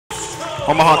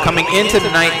Omaha coming into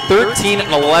tonight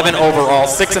 13-11 overall,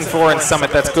 6-4 in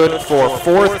Summit. That's good for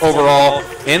 4th overall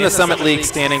in the Summit League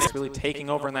standings. Really taking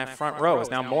over in that front row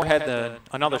is now Moorhead,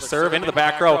 another serve into the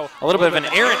back row. A little bit of an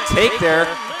errant take there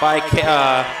by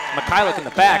Mikhailuk in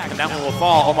the back, and that one will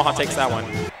fall. Omaha takes that one.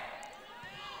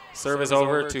 Serve is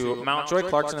over to Mountjoy.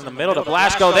 Clarkson in the middle to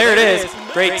Blaschko. There it is.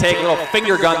 Great take, little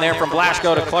finger gun there from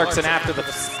Blaschko to Clarkson after the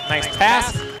nice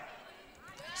pass.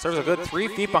 Serves a good 3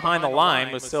 feet behind the line,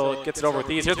 but still gets it over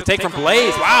with ease. Here's the take from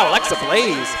Blaze. Wow, Alexa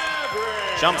Blaze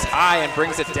jumps high and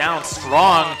brings it down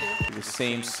strong. The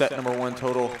same set #1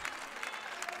 total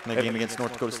in the game against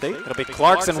North Dakota State. It'll be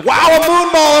Clarkson. Wow, a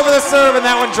moon ball over the serve, and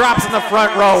that one drops in the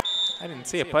front row. I didn't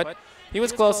see it, but he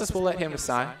was closest. We'll let him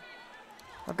decide.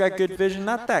 I've got good vision,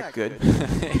 not that good.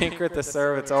 Inkrit the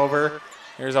serve, it's over.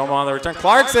 Here's Omaha on the return.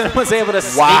 Clarkson was able to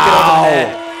sneak it over the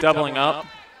net. Doubling up.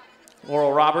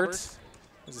 Laurel Roberts.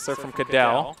 There's a serve from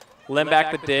Cadell. Lim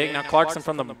back the dig. Now Clarkson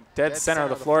from the dead center of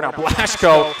the floor. Now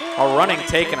Blaschko, a running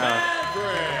take and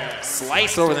a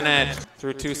slice over the net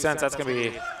through 2 cents. That's going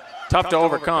to be tough to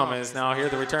overcome. Is now here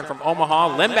the return from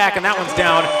Omaha. Lim back, and that one's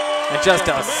down. And just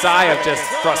a sigh of just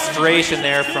frustration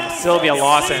there from Sylvia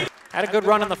Lawson. Had a good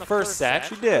run in the first set.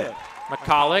 She did.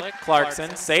 McCulloch,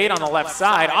 Clarkson, Sade on the left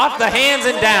side, off the hands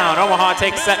and down. Omaha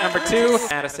takes set #2.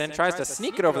 Madison tries to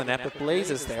sneak it over the net, but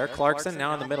Blaze is there. Clarkson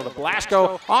now in the middle to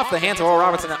Blaschko, off the hands of Oral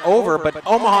Robertson and over, but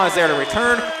Omaha is there to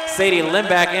return. Sadie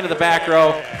Limback into the back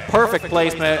row. Perfect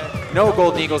placement. No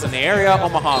Golden Eagles in the area.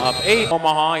 Omaha up 8.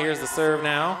 Omaha, here's the serve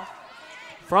now.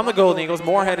 From the Golden Eagles,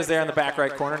 Moorhead is there in the back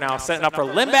right corner. Now setting up for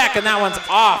Limback, and that one's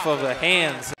off of the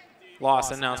hands.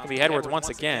 Lawson, now it's going to be Edwards once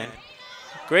again.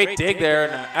 Great dig there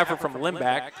and an effort from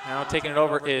Limback. Now taking it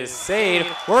over is Sade,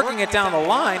 working it down the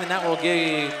line, and that will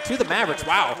get to the Mavericks.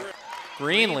 Wow.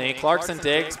 Greenlee, Clarkson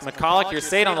digs, McCulloch, here's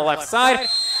Sade on the left side.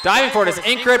 Diving for it is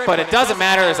Inkrit, but it doesn't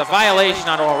matter. There's a violation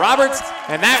on Oral Roberts,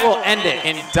 and that will end it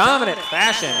in dominant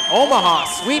fashion. Omaha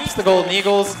sweeps the Golden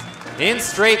Eagles in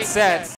straight sets.